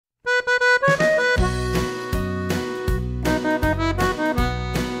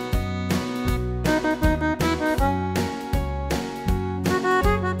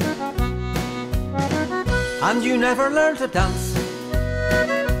And you never learned to dance,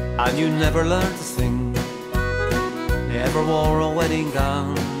 and you never learned to sing. Never wore a wedding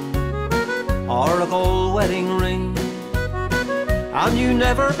gown or a gold wedding ring. And you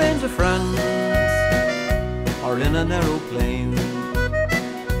never been to France or in an aeroplane.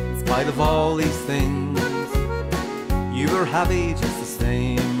 In spite of all these things, you were happy just the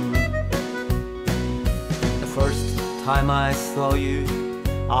same. The first time I saw you,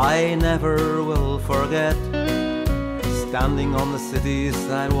 I never will forget. Standing on the city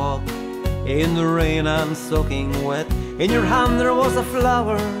sidewalk, in the rain and soaking wet. In your hand there was a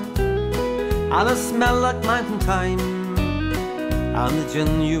flower, and it smelled like mountain thyme. And the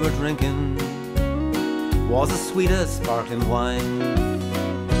gin you were drinking was as sweet as sparkling wine.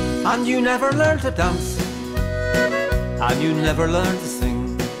 And you never learned to dance, and you never learned to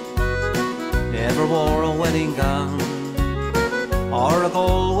sing. Never wore a wedding gown or a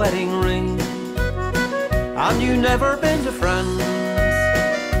gold wedding ring. And you never been to France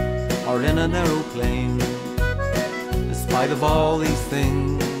or in an aeroplane. In spite of all these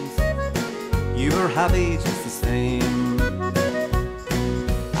things, you were happy just the same.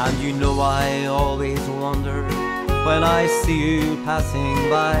 And you know I always wonder when I see you passing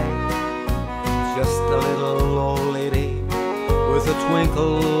by, just a little old lady with a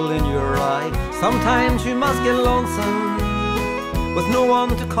twinkle in your eye. Sometimes you must get lonesome with no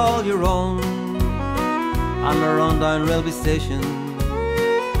one to call your own. And the rundown railway station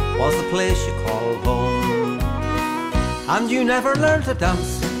was the place you called home. And you never learned to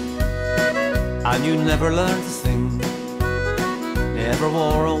dance, and you never learned to sing. Never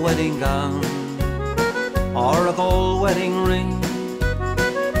wore a wedding gown or a gold wedding ring.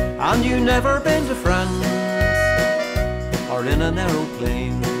 And you never been to France or in an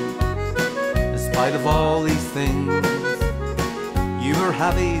aeroplane. In spite of all these things, you were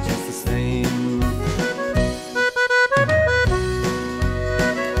happy just the same.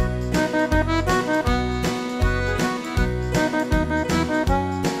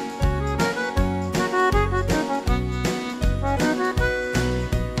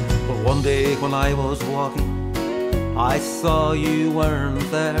 One day when I was walking, I saw you weren't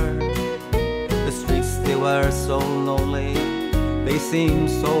there. The streets, they were so lonely, they seemed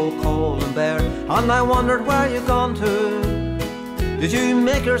so cold and bare. And I wondered where you gone to. Did you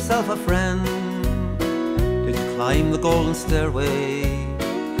make yourself a friend? Did you climb the golden stairway?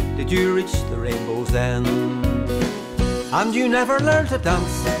 Did you reach the rainbow's end? And you never learned to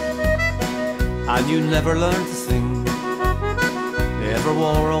dance, and you never learned to sing. Never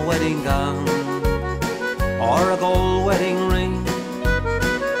wore a wedding gown or a gold wedding ring.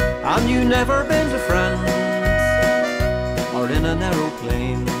 And you never been to France or in an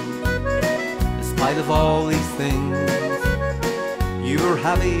aeroplane. In spite of all these things, you were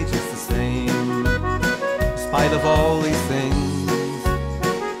happy just the same. In spite of all these things,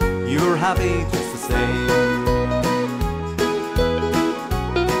 you were happy just the same.